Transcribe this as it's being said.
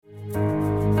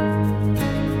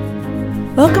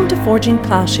Welcome to Forging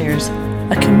Plowshares,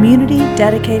 a community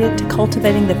dedicated to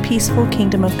cultivating the peaceful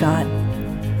kingdom of God.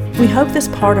 We hope this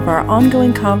part of our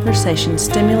ongoing conversation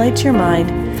stimulates your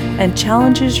mind and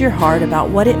challenges your heart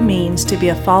about what it means to be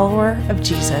a follower of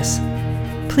Jesus.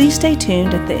 Please stay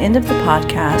tuned at the end of the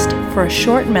podcast for a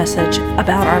short message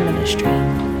about our ministry.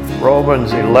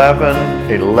 Romans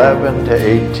 11 to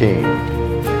 18.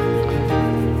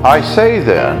 I say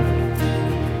then,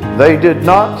 they did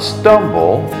not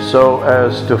stumble so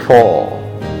as to fall,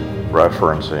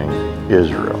 referencing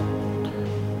Israel.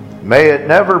 May it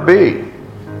never be,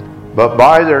 but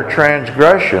by their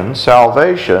transgression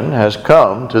salvation has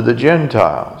come to the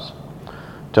Gentiles,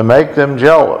 to make them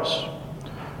jealous.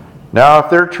 Now if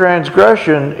their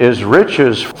transgression is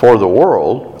riches for the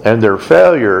world, and their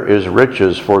failure is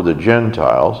riches for the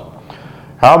Gentiles,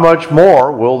 how much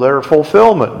more will their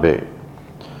fulfillment be?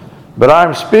 But I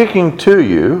am speaking to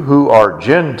you who are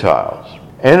Gentiles.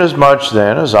 Inasmuch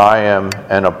then as I am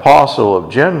an apostle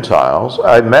of Gentiles,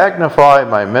 I magnify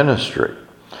my ministry,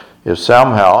 if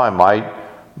somehow I might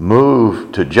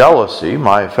move to jealousy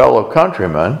my fellow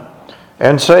countrymen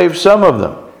and save some of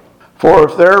them. For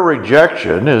if their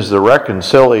rejection is the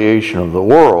reconciliation of the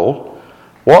world,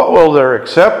 what will their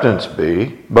acceptance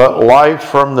be but life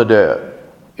from the dead?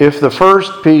 If the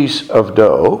first piece of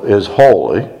dough is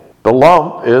holy, the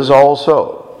lump is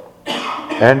also.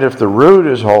 And if the root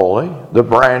is holy, the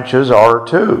branches are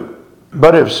too.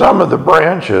 But if some of the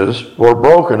branches were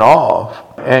broken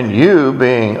off, and you,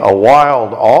 being a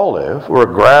wild olive, were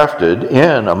grafted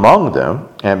in among them,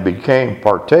 and became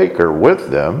partaker with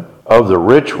them of the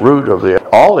rich root of the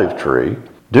olive tree,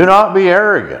 do not be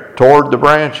arrogant toward the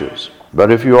branches.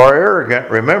 But if you are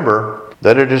arrogant, remember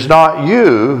that it is not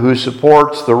you who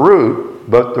supports the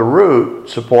root, but the root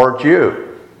supports you.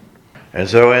 And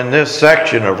so in this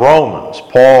section of Romans,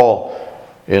 Paul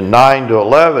in 9 to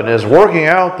 11 is working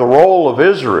out the role of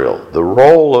Israel, the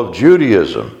role of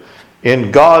Judaism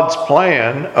in God's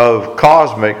plan of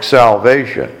cosmic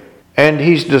salvation. And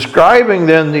he's describing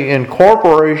then the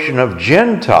incorporation of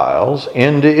Gentiles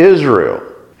into Israel.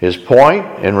 His point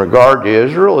in regard to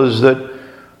Israel is that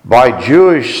by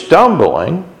Jewish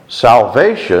stumbling,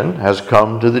 salvation has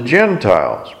come to the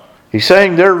Gentiles. He's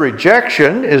saying their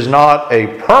rejection is not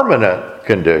a permanent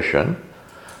condition,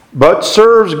 but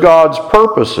serves God's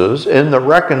purposes in the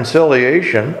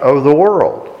reconciliation of the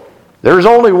world. There's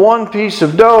only one piece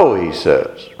of dough, he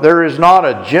says. There is not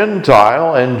a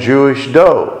Gentile and Jewish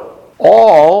dough.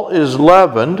 All is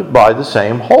leavened by the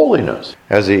same holiness.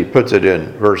 As he puts it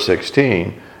in verse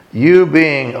 16, you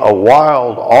being a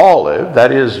wild olive,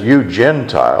 that is, you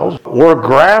Gentiles, were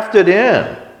grafted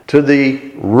in to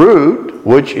the root,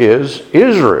 which is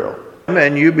Israel.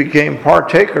 And you became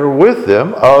partaker with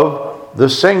them of the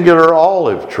singular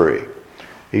olive tree.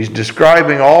 He's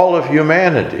describing all of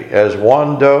humanity as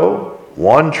one dough,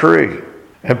 one tree.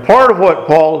 And part of what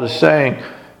Paul is saying,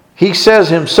 he says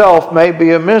himself may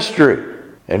be a mystery.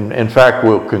 And in fact,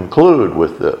 we'll conclude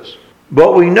with this.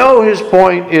 But we know his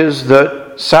point is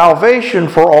that salvation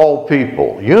for all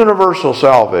people, universal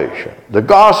salvation, the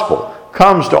gospel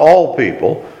comes to all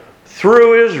people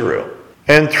through Israel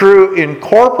and through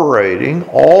incorporating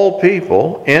all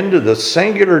people into the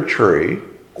singular tree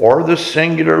or the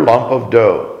singular lump of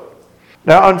dough.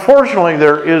 Now, unfortunately,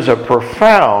 there is a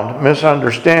profound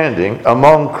misunderstanding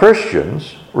among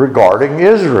Christians regarding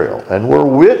Israel, and we're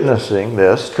witnessing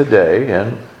this today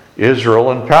in Israel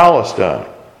and Palestine.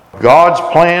 God's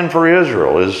plan for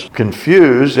Israel is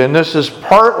confused, and this is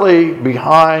partly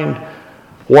behind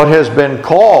what has been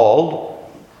called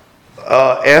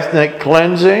ethnic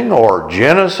cleansing or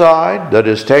genocide that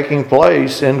is taking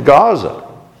place in Gaza.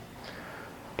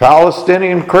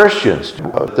 Palestinian Christians,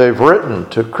 they've written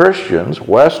to Christians,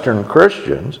 Western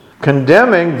Christians,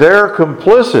 condemning their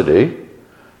complicity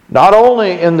not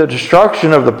only in the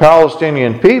destruction of the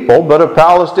Palestinian people, but of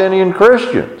Palestinian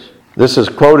Christians. This is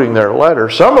quoting their letter.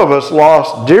 Some of us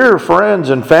lost dear friends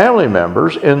and family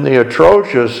members in the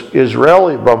atrocious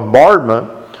Israeli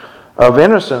bombardment of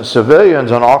innocent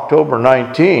civilians on October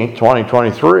 19,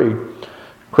 2023,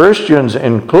 Christians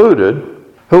included,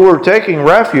 who were taking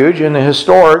refuge in the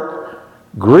historic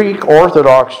Greek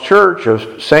Orthodox Church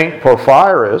of St.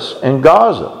 Porphyrius in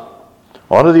Gaza,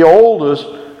 one of the oldest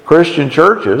Christian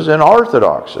churches in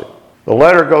Orthodoxy. The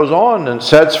letter goes on and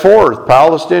sets forth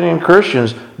Palestinian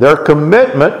Christians, their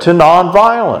commitment to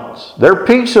nonviolence. They're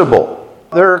peaceable.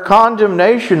 Their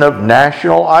condemnation of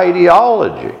national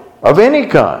ideology of any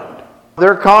kind.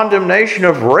 Their condemnation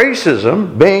of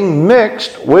racism being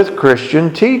mixed with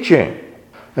Christian teaching.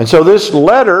 And so this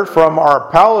letter from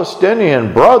our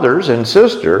Palestinian brothers and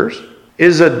sisters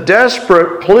is a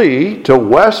desperate plea to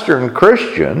Western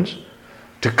Christians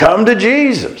to come to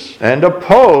Jesus and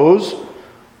oppose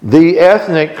the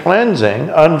ethnic cleansing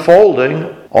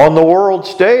unfolding on the world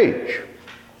stage.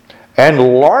 And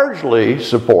largely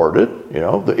supported,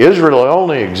 Israel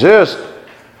only exists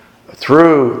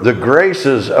through the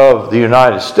graces of the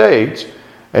United States,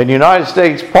 and United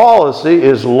States policy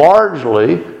is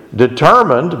largely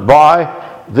determined by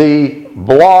the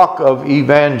block of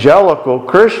evangelical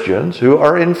Christians who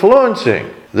are influencing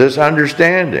this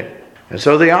understanding. And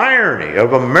so the irony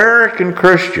of American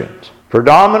Christians,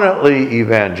 predominantly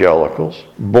evangelicals,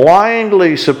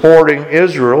 blindly supporting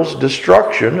Israel's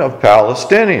destruction of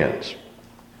Palestinians.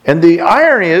 And the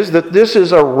irony is that this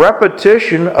is a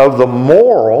repetition of the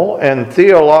moral and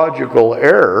theological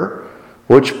error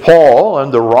which Paul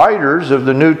and the writers of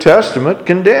the New Testament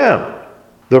condemn.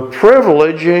 The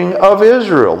privileging of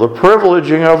Israel, the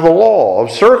privileging of the law,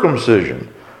 of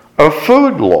circumcision, of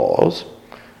food laws,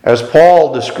 as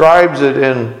Paul describes it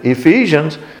in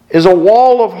Ephesians, is a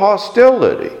wall of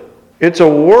hostility. It's a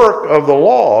work of the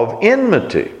law of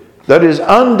enmity that is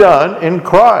undone in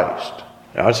Christ.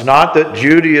 Now, it's not that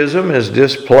Judaism is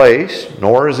displaced,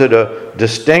 nor is it a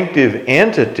distinctive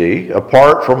entity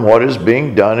apart from what is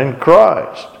being done in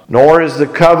Christ. Nor is the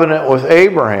covenant with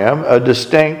Abraham a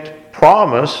distinct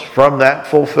promise from that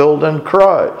fulfilled in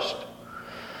Christ.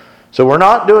 So we're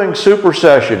not doing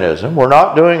supersessionism. We're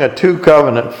not doing a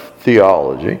two-covenant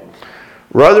theology.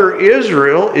 Rather,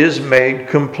 Israel is made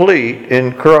complete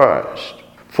in Christ,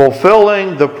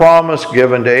 fulfilling the promise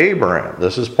given to Abraham.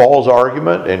 This is Paul's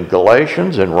argument in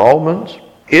Galatians and Romans.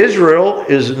 Israel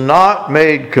is not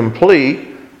made complete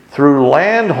through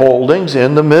land holdings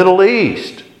in the Middle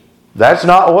East. That's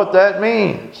not what that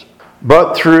means.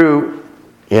 But through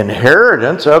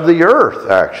inheritance of the earth,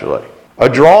 actually. A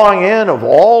drawing in of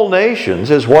all nations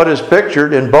is what is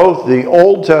pictured in both the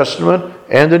Old Testament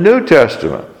and the New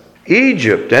Testament.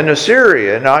 Egypt and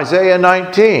Assyria in Isaiah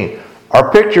 19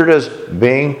 are pictured as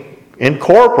being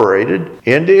incorporated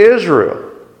into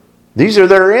Israel. These are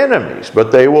their enemies,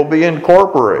 but they will be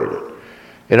incorporated.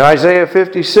 In Isaiah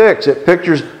 56, it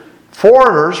pictures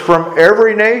foreigners from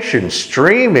every nation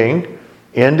streaming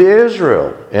into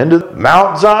Israel, into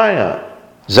Mount Zion.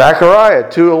 Zechariah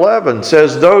 2:11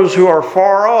 says those who are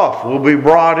far off will be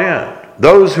brought in.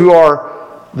 Those who are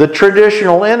the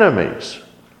traditional enemies.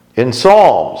 In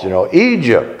Psalms,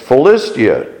 Egypt,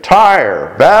 Philistia,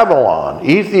 Tyre, Babylon,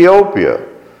 Ethiopia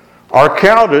are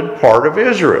counted part of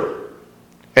Israel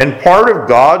and part of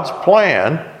God's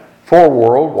plan for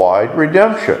worldwide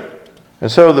redemption.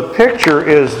 And so the picture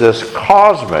is this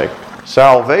cosmic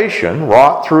salvation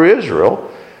wrought through Israel.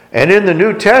 And in the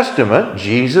New Testament,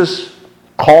 Jesus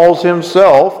calls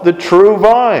himself the true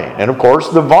vine. And of course,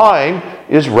 the vine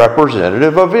is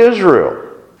representative of Israel.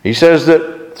 He says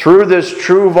that through this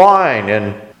true vine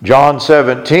in John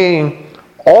 17,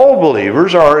 all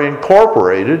believers are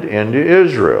incorporated into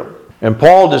Israel. And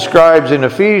Paul describes in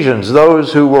Ephesians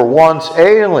those who were once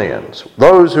aliens,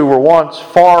 those who were once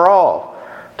far off,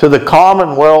 to the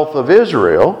commonwealth of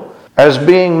Israel as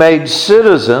being made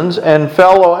citizens and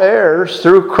fellow heirs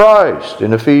through Christ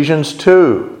in Ephesians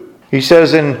 2. He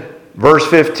says in verse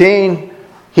 15,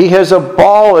 he has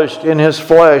abolished in his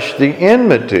flesh the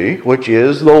enmity, which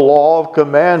is the law of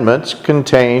commandments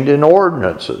contained in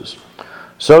ordinances,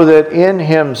 so that in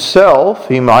himself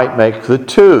he might make the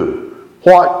two.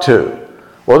 What two?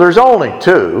 Well, there's only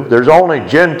two. There's only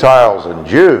Gentiles and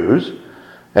Jews.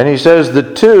 And he says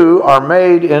the two are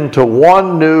made into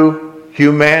one new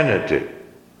humanity,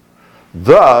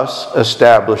 thus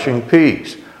establishing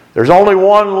peace. There's only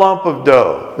one lump of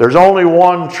dough. There's only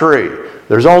one tree.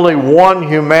 There's only one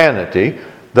humanity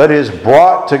that is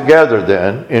brought together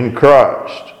then in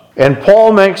Christ. And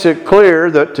Paul makes it clear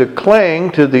that to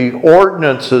cling to the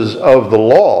ordinances of the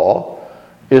law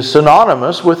is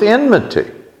synonymous with enmity.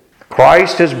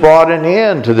 Christ has brought an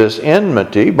end to this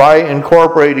enmity by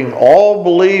incorporating all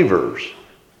believers,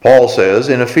 Paul says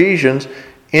in Ephesians,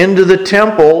 into the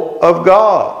temple of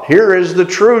God. Here is the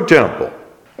true temple.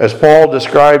 As Paul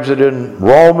describes it in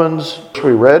Romans,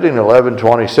 we read in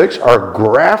 11:26, are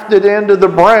grafted into the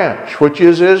branch, which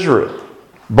is Israel.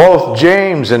 Both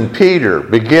James and Peter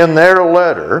begin their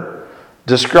letter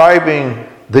describing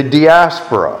the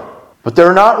diaspora. But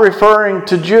they're not referring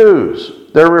to Jews.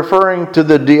 They're referring to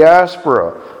the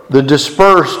diaspora, the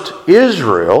dispersed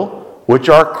Israel, which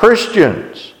are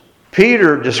Christians.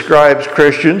 Peter describes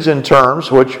Christians in terms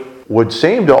which would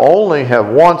seem to only have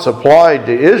once applied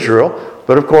to Israel,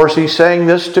 but of course he's saying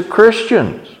this to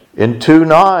Christians. In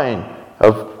 2:9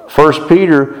 of 1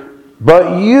 Peter,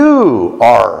 but you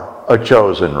are a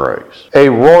chosen race, a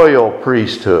royal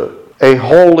priesthood, a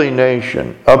holy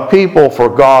nation, a people for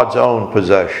God's own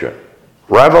possession.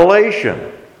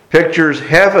 Revelation pictures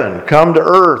heaven come to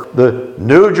earth. The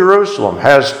New Jerusalem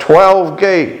has 12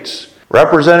 gates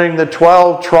representing the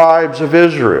 12 tribes of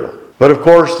Israel. But of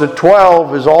course, the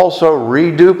 12 is also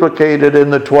reduplicated in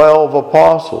the 12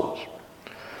 apostles,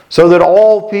 so that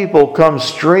all people come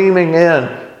streaming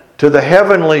in to the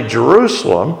heavenly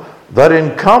Jerusalem that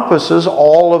encompasses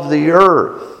all of the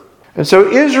earth. And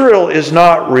so Israel is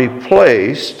not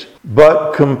replaced,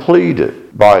 but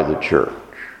completed by the church.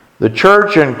 The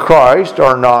church and Christ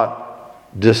are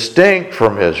not distinct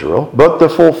from Israel, but the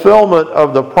fulfillment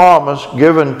of the promise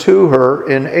given to her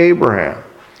in Abraham.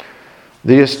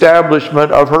 The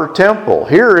establishment of her temple.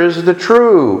 Here is the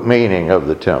true meaning of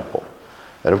the temple.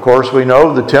 And of course we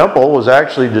know the temple was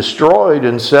actually destroyed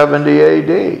in 70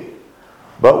 AD.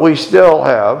 But we still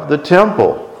have the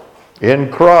temple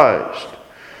in Christ.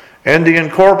 And the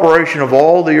incorporation of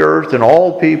all the earth and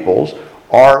all peoples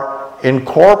are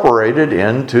incorporated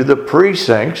into the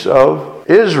precincts of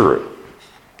Israel.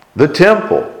 The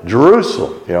temple,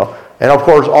 Jerusalem, And of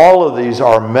course all of these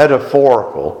are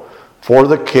metaphorical for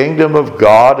the kingdom of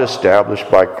God established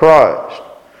by Christ.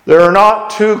 There are not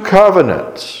two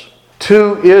covenants,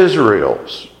 two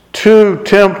Israels, two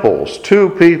temples, two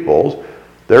peoples.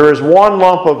 There is one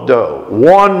lump of dough,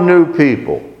 one new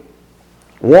people,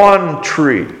 one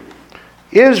tree.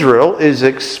 Israel is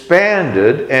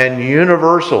expanded and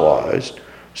universalized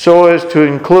so as to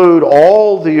include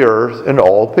all the earth and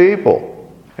all people.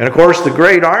 And of course, the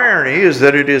great irony is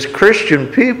that it is Christian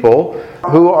people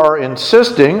who are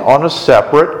insisting on a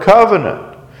separate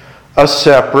covenant, a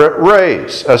separate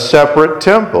race, a separate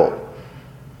temple.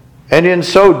 And in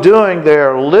so doing, they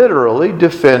are literally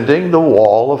defending the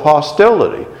wall of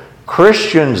hostility.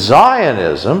 Christian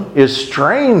Zionism is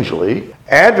strangely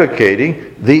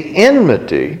advocating the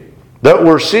enmity that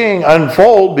we're seeing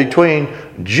unfold between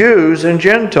Jews and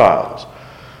Gentiles.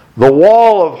 The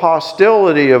wall of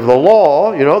hostility of the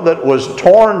law, that was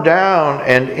torn down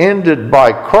and ended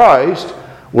by Christ,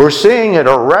 we're seeing it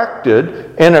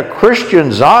erected in a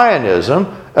Christian Zionism,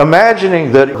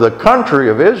 imagining that the country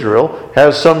of Israel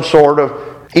has some sort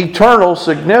of eternal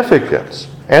significance.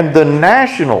 And the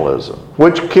nationalism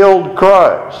which killed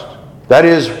Christ, that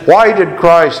is, why did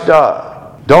Christ die?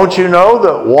 Don't you know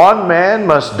that one man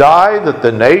must die that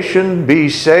the nation be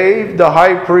saved, the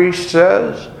high priest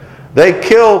says? They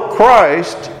kill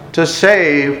Christ to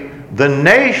save the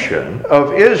nation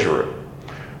of Israel.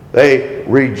 They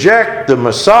reject the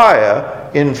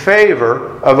Messiah in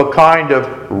favor of a kind of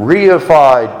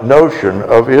reified notion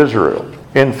of Israel.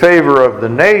 In favor of the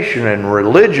nation and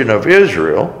religion of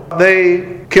Israel,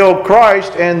 they kill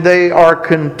Christ, and they are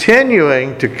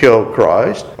continuing to kill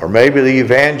Christ. Or maybe the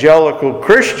evangelical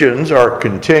Christians are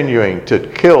continuing to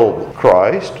kill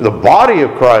Christ. The body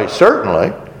of Christ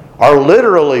certainly are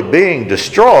literally being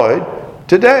destroyed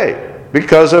today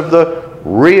because of the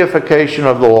reification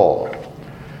of the law.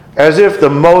 As if the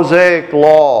Mosaic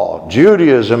law,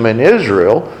 Judaism, and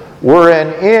Israel were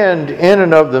an end in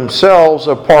and of themselves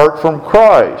apart from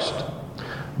Christ.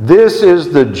 This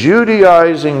is the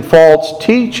Judaizing false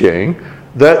teaching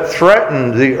that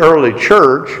threatened the early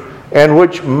church and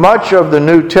which much of the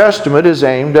New Testament is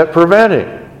aimed at preventing.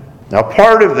 Now,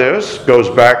 part of this goes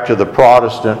back to the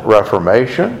Protestant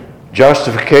Reformation.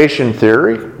 Justification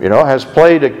theory, has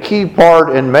played a key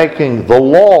part in making the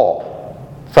law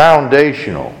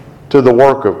foundational to the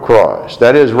work of Christ.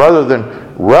 That is, rather than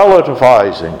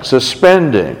relativizing,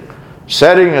 suspending,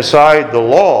 setting aside the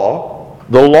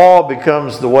law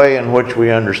becomes the way in which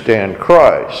we understand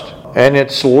Christ. And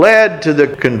it's led to the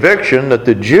conviction that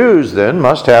the Jews then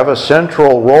must have a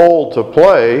central role to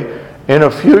play in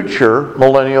a future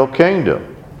millennial kingdom.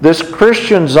 This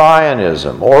Christian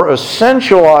Zionism, or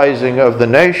essentializing of the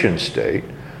nation state,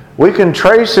 we can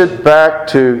trace it back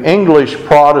to English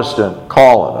Protestant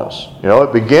colonists.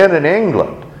 It began in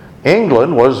England.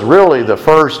 England was really the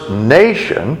first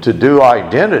nation to do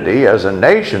identity as a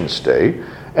nation state,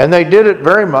 and they did it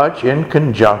very much in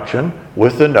conjunction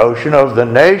with the notion of the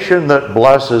nation that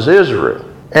blesses Israel.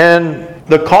 And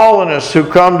the colonists who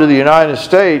come to the United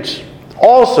States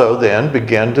also then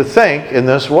begin to think in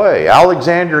this way.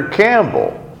 Alexander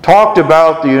Campbell talked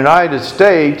about the United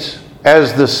States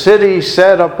as the city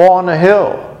set upon a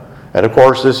hill. And of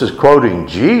course, this is quoting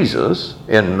Jesus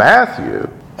in Matthew,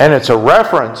 and it's a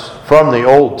reference from the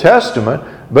Old Testament,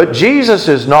 but Jesus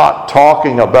is not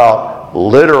talking about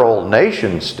literal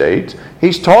nation states.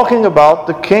 He's talking about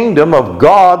the kingdom of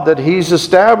God that he's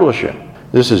establishing.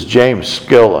 This is James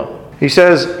Skillen. He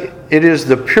says, it is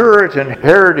the Puritan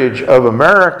heritage of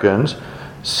Americans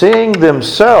seeing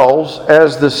themselves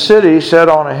as the city set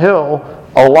on a hill,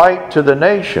 a light to the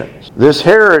nations. This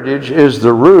heritage is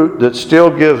the root that still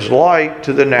gives light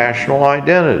to the national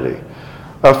identity,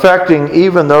 affecting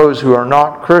even those who are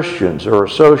not Christians or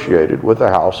associated with the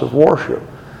house of worship.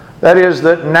 That is,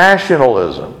 that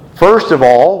nationalism, first of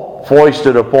all,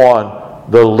 foisted upon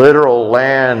the literal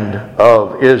land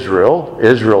of Israel,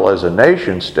 Israel as a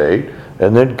nation state,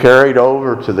 and then carried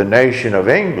over to the nation of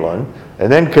England,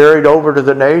 and then carried over to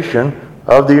the nation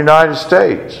of the United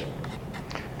States.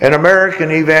 And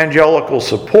American evangelical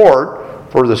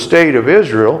support for the state of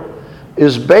Israel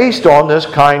is based on this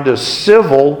kind of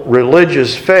civil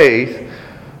religious faith,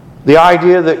 the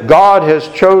idea that God has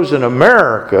chosen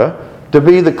America to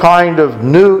be the kind of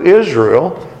new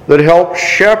Israel that helps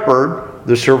shepherd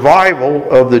the survival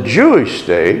of the Jewish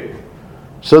state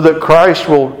so that Christ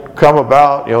will come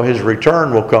about, his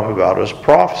return will come about as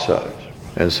prophesied.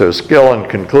 And so Skillen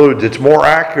concludes, it's more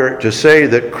accurate to say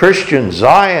that Christian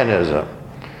Zionism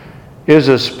is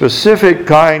a specific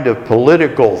kind of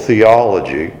political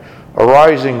theology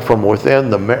arising from within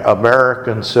the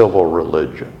American civil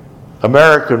religion.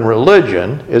 American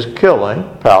religion is killing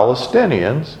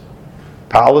Palestinians,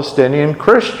 Palestinian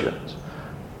Christians.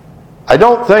 I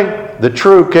don't think the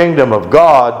true kingdom of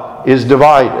God is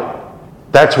divided.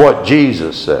 That's what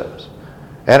Jesus says.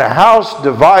 And a house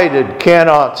divided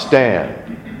cannot stand.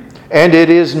 And it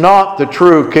is not the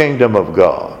true kingdom of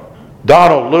God.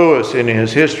 Donald Lewis, in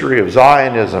his History of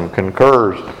Zionism,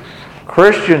 concurs,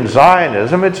 Christian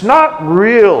Zionism, it's not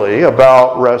really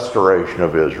about restoration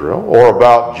of Israel or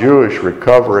about Jewish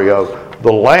recovery of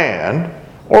the land,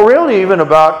 or really even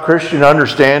about Christian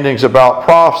understandings about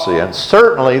prophecy, and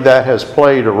certainly that has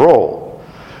played a role.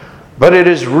 But it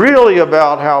is really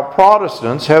about how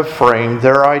Protestants have framed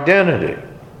their identity.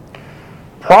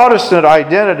 Protestant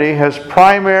identity has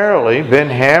primarily been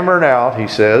hammered out, he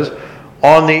says,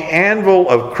 on the anvil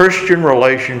of Christian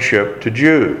relationship to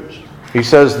Jews. He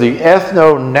says the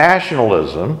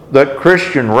ethno-nationalism that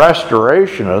Christian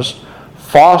restorationists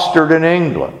fostered in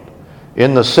England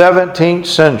in the 17th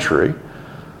century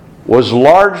was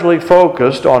largely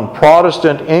focused on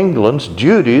Protestant England's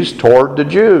duties toward the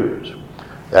Jews.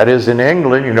 That is, in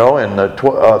England, in the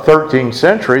 13th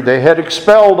century, they had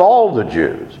expelled all the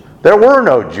Jews. There were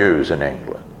no Jews in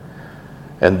England.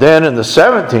 And then in the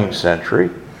 17th century,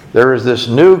 there is this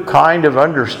new kind of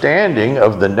understanding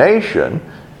of the nation,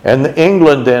 and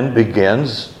England then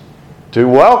begins to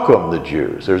welcome the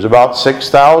Jews. There's about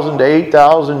 6,000 to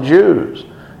 8,000 Jews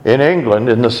in England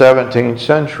in the 17th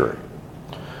century.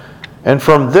 And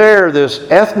from there, this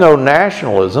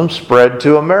ethno-nationalism spread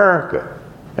to America.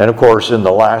 And of course, in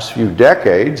the last few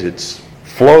decades, it's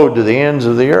flowed to the ends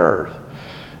of the earth.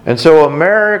 And so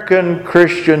American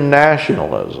Christian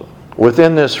nationalism,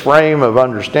 within this frame of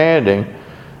understanding,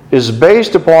 is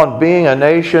based upon being a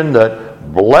nation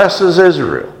that blesses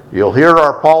Israel. You'll hear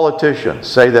our politicians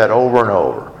say that over and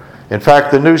over. In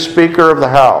fact, the new Speaker of the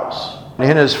House,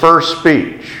 in his first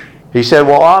speech, he said,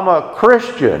 well, I'm a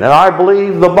Christian and I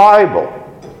believe the Bible,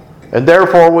 and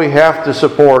therefore we have to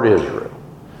support Israel.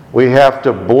 We have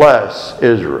to bless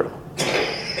Israel.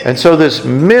 And so this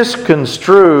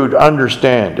misconstrued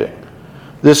understanding,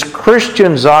 this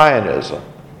Christian Zionism,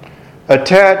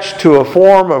 attached to a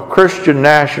form of Christian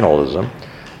nationalism,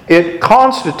 it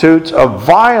constitutes a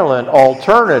violent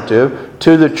alternative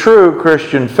to the true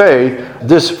Christian faith.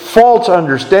 This false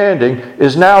understanding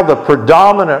is now the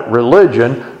predominant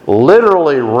religion,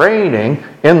 literally reigning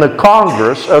in the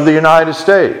Congress of the United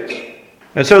States.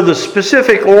 And so the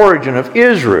specific origin of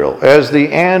Israel as the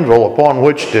anvil upon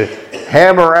which to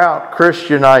hammer out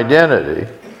Christian identity,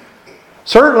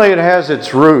 certainly it has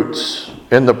its roots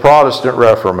in the Protestant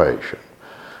Reformation.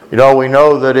 We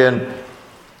know that in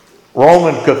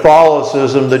Roman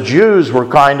Catholicism, the Jews were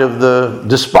kind of the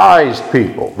despised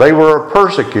people. They were a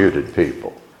persecuted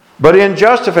people. But in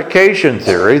justification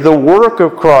theory, the work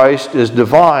of Christ is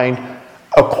defined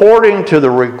according to the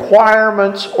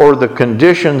requirements or the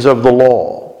conditions of the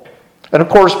law. And of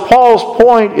course, Paul's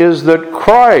point is that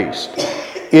Christ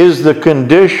is the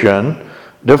condition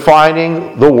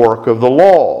defining the work of the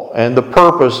law and the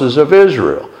purposes of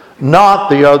Israel, not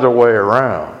the other way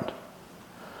around.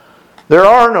 There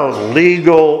are no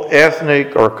legal,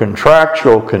 ethnic, or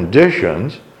contractual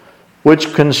conditions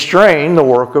which constrain the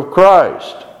work of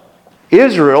Christ.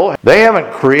 Israel, they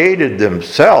haven't created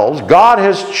themselves. God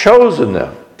has chosen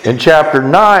them. In chapter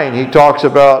 9, he talks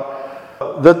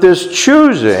about that this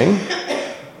choosing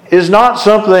is not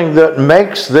something that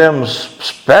makes them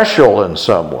special in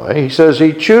some way. He says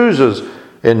he chooses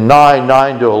in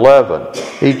 9 to 11.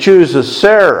 He chooses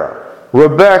Sarah,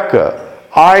 Rebekah,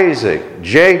 Isaac,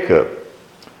 Jacob,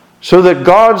 so that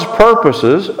God's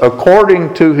purposes,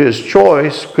 according to his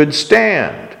choice, could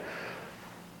stand.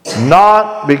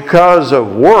 Not because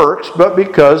of works, but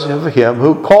because of him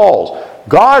who calls.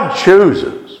 God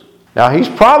chooses. Now, he's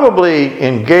probably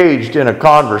engaged in a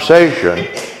conversation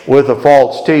with a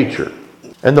false teacher.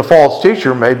 And the false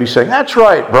teacher may be saying, "That's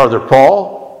right, Brother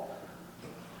Paul.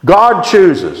 God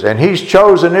chooses, and he's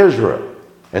chosen Israel."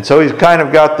 And so he's kind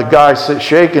of got the guy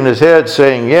shaking his head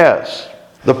saying, "Yes,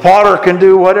 the potter can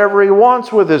do whatever he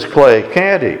wants with his clay,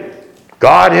 can't he?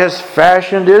 God has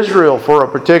fashioned Israel for a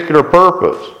particular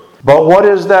purpose. But what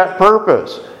is that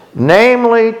purpose?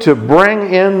 Namely, to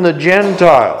bring in the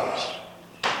Gentiles."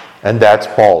 And that's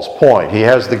Paul's point. He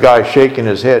has the guy shaking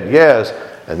his head, yes,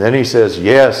 and then he says,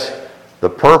 yes, the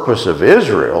purpose of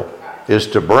Israel is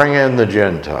to bring in the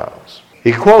Gentiles.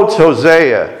 He quotes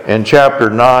Hosea in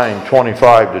chapter 9,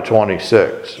 25 to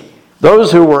 26.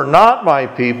 "Those who were not my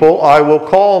people, I will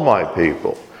call my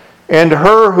people. And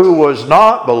her who was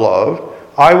not beloved,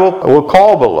 I will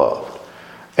call beloved.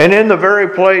 And in the very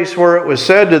place where it was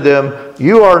said to them,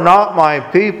 'You are not my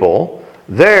people,'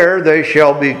 there they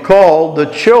shall be called the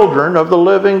children of the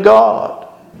living God."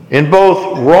 In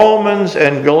both Romans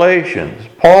and Galatians,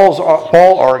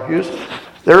 Paul argues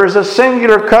there is a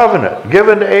singular covenant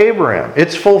given to Abraham.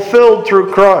 It's fulfilled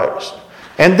through Christ.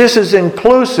 And this is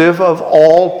inclusive of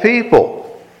all people.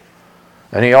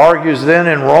 And he argues then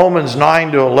in Romans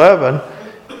 9 to 11,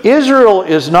 Israel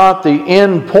is not the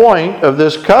end point of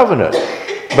this covenant,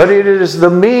 but it is the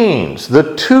means,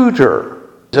 the tutor.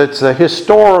 It's the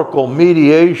historical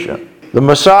mediation. The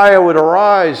Messiah would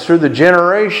arise through the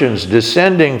generations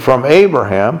descending from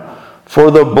Abraham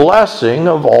for the blessing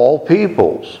of all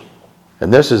peoples.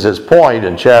 And this is his point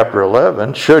in chapter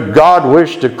 11. Should God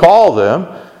wish to call them,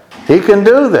 he can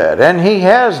do that, and he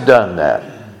has done that.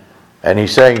 And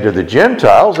he's saying to the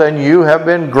Gentiles, "And you have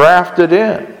been grafted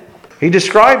in." He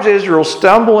describes Israel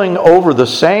stumbling over the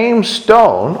same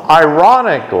stone,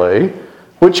 ironically,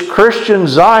 which Christian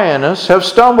Zionists have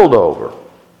stumbled over.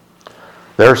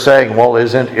 They're saying, well,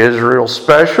 isn't Israel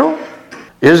special?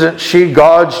 Isn't she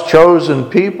God's chosen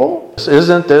people?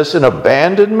 Isn't this an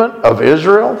abandonment of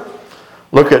Israel?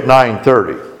 Look at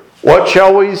 9:30. "What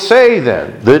shall we say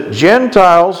then? That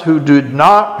Gentiles who did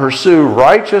not pursue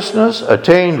righteousness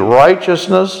attained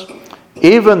righteousness,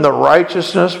 even the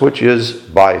righteousness which is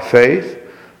by faith.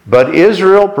 But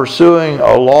Israel, pursuing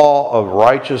a law of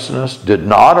righteousness, did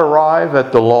not arrive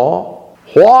at the law."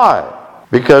 Why?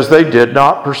 Because they did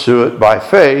not pursue it by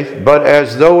faith, but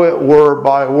as though it were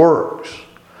by works.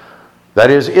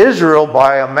 That is, Israel,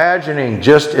 by imagining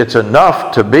just it's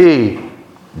enough to be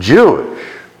Jewish,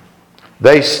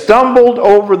 they stumbled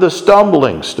over the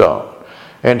stumbling stone.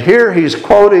 And here he's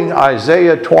quoting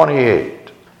Isaiah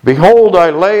 28. "Behold, I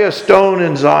lay a stone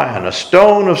in Zion, a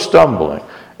stone of stumbling,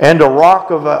 and a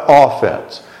rock of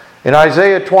offense." In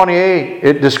Isaiah 28,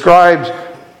 it describes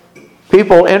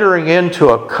people entering into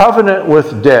a covenant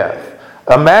with death,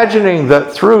 imagining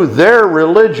that through their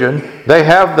religion they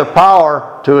have the power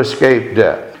to escape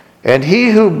death. And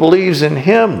he who believes in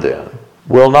him then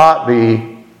will not be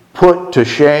put to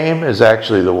shame, is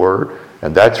actually the word,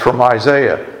 and that's from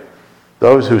Isaiah.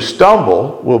 Those who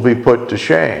stumble will be put to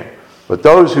shame, but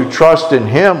those who trust in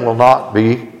him will not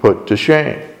be put to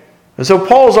shame. And so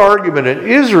Paul's argument in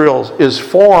Israel is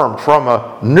formed from a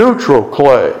neutral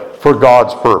clay for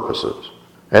God's purposes.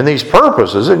 And these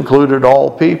purposes included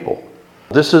all people.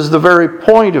 This is the very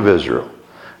point of Israel.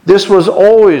 This was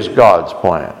always God's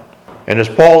plan. And as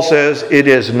Paul says, it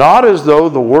is not as though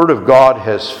the word of God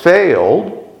has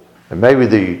failed, and maybe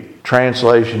the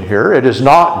translation here, it is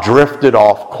not drifted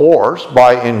off course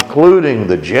by including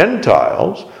the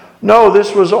Gentiles. No,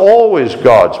 this was always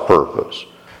God's purpose.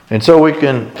 And so we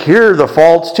can hear the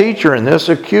false teacher in this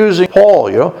accusing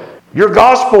Paul. Your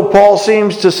gospel, Paul,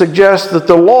 seems to suggest that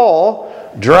the law,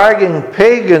 dragging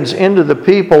pagans into the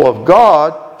people of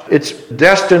God, it's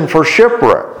destined for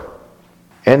shipwreck.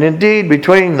 And indeed,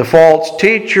 between the false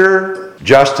teacher,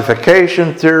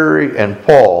 justification theory, and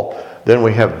Paul, then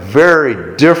we have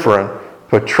very different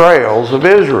portrayals of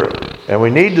Israel. And we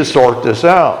need to sort this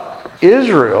out.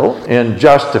 Israel, in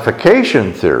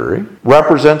justification theory,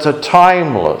 represents a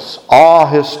timeless,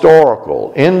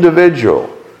 ahistorical, individual,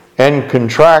 and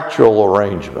contractual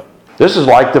arrangement. This is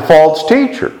like the false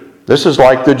teacher. This is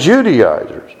like the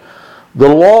Judaizers. The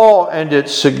law and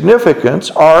its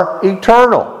significance are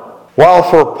eternal. While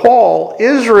for Paul,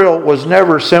 Israel was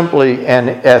never simply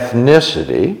an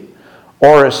ethnicity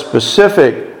or a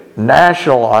specific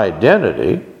national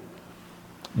identity,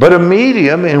 but a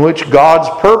medium in which God's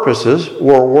purposes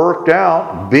were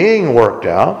being worked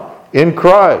out in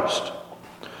Christ.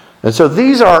 And so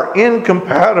these are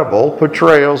incompatible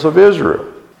portrayals of Israel.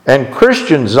 And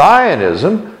Christian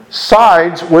Zionism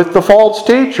sides with the false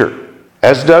teacher,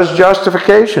 as does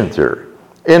justification theory.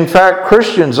 In fact,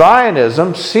 Christian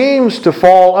Zionism seems to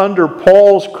fall under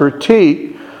Paul's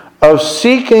critique of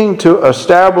seeking to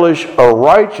establish a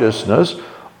righteousness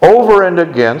over and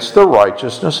against the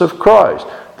righteousness of Christ.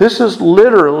 This is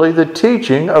literally the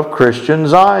teaching of Christian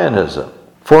Zionism.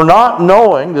 For not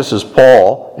knowing, this is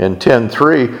Paul in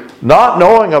 10:3, not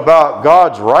knowing about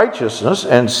God's righteousness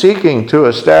and seeking to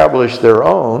establish their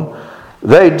own,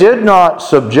 they did not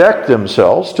subject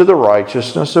themselves to the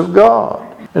righteousness of God.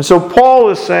 And so Paul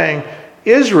is saying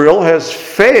Israel has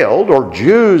failed, or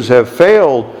Jews have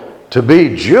failed to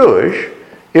be Jewish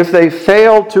if they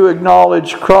fail to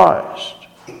acknowledge Christ.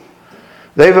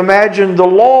 They've imagined the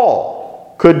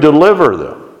law could deliver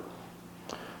them,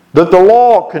 that the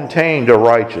law contained a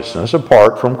righteousness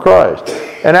apart from Christ.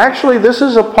 And actually, this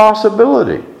is a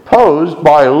possibility posed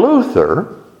by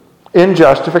Luther in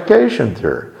justification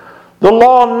theory. The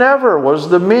law never was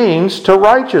the means to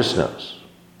righteousness.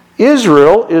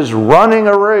 Israel is running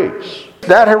a race.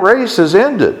 That race has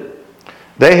ended.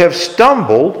 They have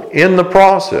stumbled in the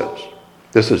process.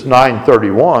 This is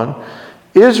 931.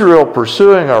 Israel,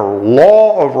 pursuing a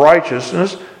law of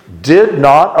righteousness, did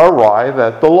not arrive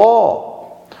at the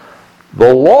law.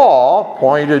 The law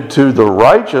pointed to the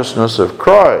righteousness of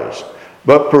Christ,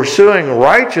 but pursuing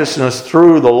righteousness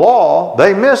through the law,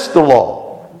 they missed the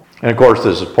law. And of course,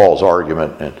 this is Paul's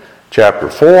argument in chapter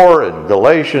 4 in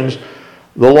Galatians.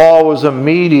 The law was a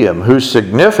medium whose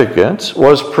significance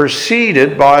was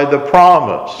preceded by the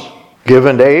promise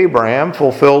given to Abraham,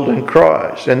 fulfilled in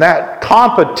Christ. And that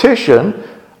competition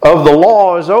of the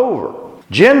law is over.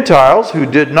 Gentiles who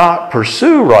did not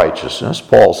pursue righteousness,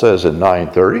 Paul says in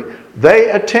 9:30, they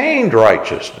attained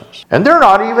righteousness. And they're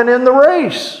not even in the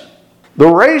race. The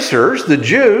racers, the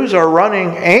Jews, are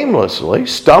running aimlessly,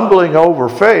 stumbling over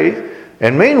faith,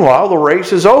 and meanwhile the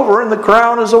race is over and the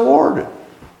crown is awarded.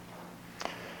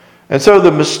 And so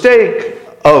the mistake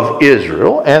of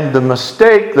Israel, and the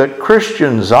mistake that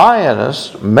Christian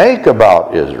Zionists make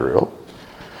about Israel,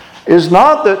 is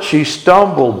not that she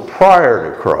stumbled prior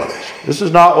to Christ. This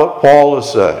is not what Paul is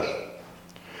saying.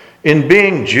 In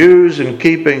being Jews and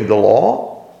keeping the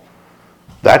law,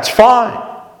 that's fine.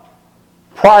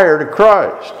 Prior to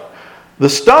Christ. The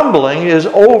stumbling is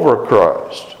over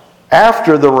Christ,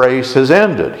 after the race has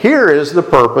ended. Here is the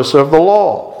purpose of the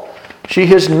law. She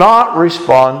has not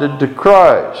responded to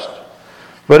Christ,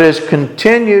 but has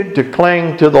continued to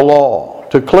cling to the law,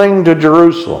 to cling to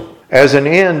Jerusalem as an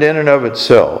end in and of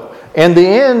itself. And the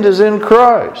end is in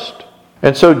Christ.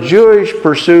 And so Jewish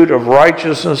pursuit of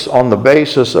righteousness on the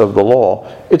basis of the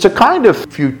law, it's a kind of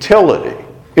futility.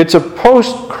 It's a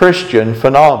post-Christian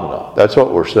phenomenon. That's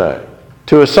what we're saying.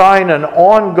 To assign an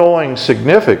ongoing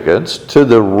significance to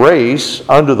the race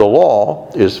under the law,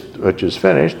 which is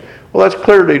finished, well, that's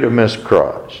clearly to miss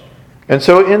Christ. And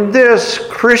so in this,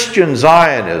 Christian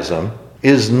Zionism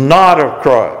is not of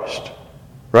Christ.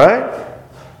 Right?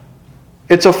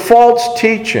 It's a false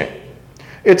teaching.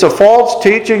 It's a false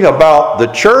teaching about the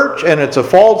church, and it's a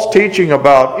false teaching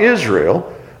about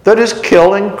Israel that is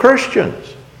killing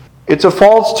Christians. It's a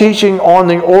false teaching on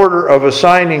the order of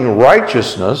assigning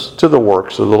righteousness to the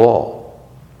works of the law.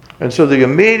 And so the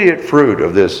immediate fruit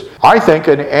of this, I think,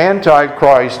 an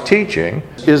antichrist teaching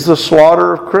is the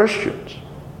slaughter of Christians.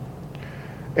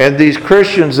 And these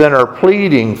Christians then are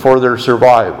pleading for their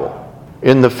survival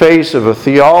in the face of a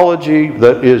theology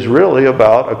that is really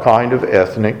about a kind of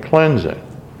ethnic cleansing.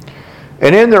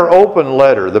 And in their open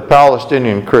letter, the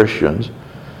Palestinian Christians,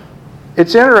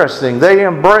 it's interesting, they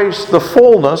embrace the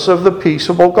fullness of the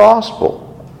peaceable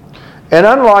gospel. And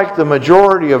unlike the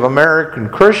majority of American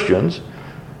Christians,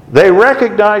 they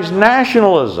recognize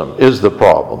nationalism is the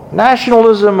problem.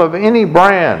 Nationalism of any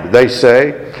brand, they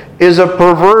say, is a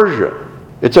perversion.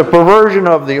 It's a perversion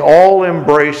of the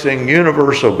all-embracing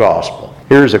universal gospel.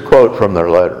 Here's a quote from their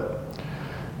letter.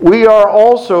 We are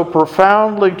also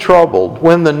profoundly troubled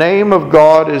when the name of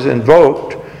God is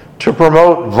invoked to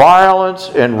promote violence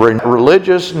and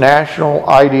religious national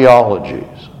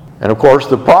ideologies. And of course,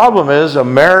 the problem is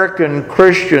American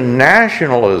Christian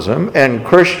nationalism and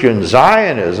Christian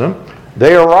Zionism,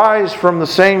 they arise from the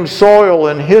same soil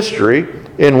and history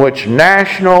in which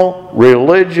national,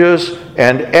 religious,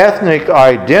 and ethnic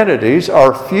identities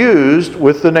are fused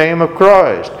with the name of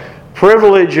Christ,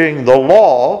 privileging the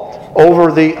law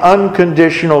over the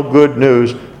unconditional good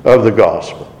news of the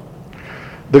gospel.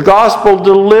 The gospel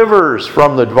delivers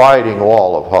from the dividing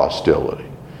wall of hostility,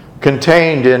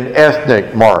 contained in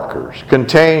ethnic markers,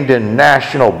 contained in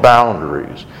national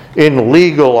boundaries, in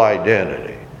legal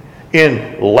identity.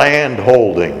 in land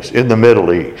holdings in the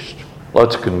Middle East.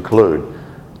 Let's conclude.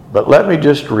 But let me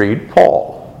just read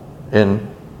Paul in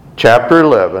chapter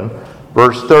 11,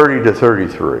 verse 30 to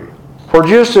 33. For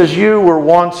just as you were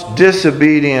once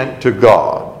disobedient to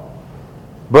God,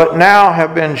 but now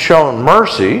have been shown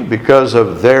mercy because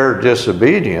of their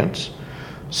disobedience,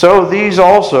 so these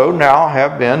also now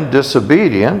have been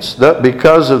disobedience, that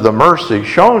because of the mercy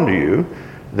shown to you,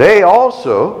 they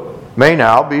also may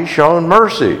now be shown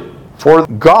mercy. For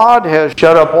God has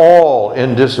shut up all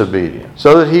in disobedience,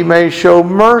 so that he may show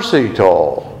mercy to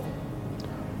all.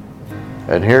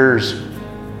 And here's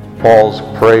Paul's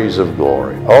praise of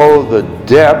glory. Oh, the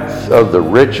depth of the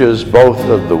riches, both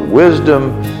of the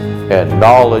wisdom and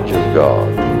knowledge of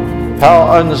God.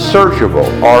 How unsearchable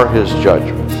are his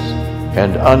judgments,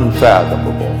 and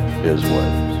unfathomable his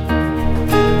ways.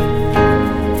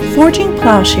 Forging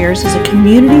Plowshares is a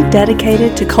community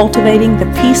dedicated to cultivating the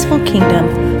peaceful kingdom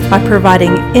by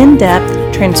providing in-depth,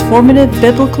 transformative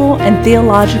biblical and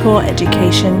theological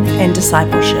education and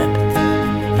discipleship.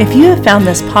 If you have found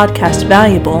this podcast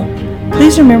valuable,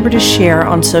 please remember to share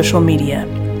on social media.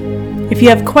 If you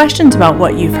have questions about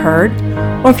what you've heard,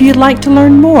 or if you'd like to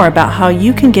learn more about how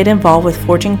you can get involved with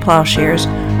Forging Plowshares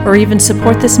or even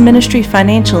support this ministry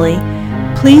financially,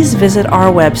 please visit our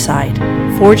website,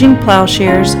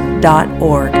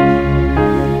 forgingplowshares.org.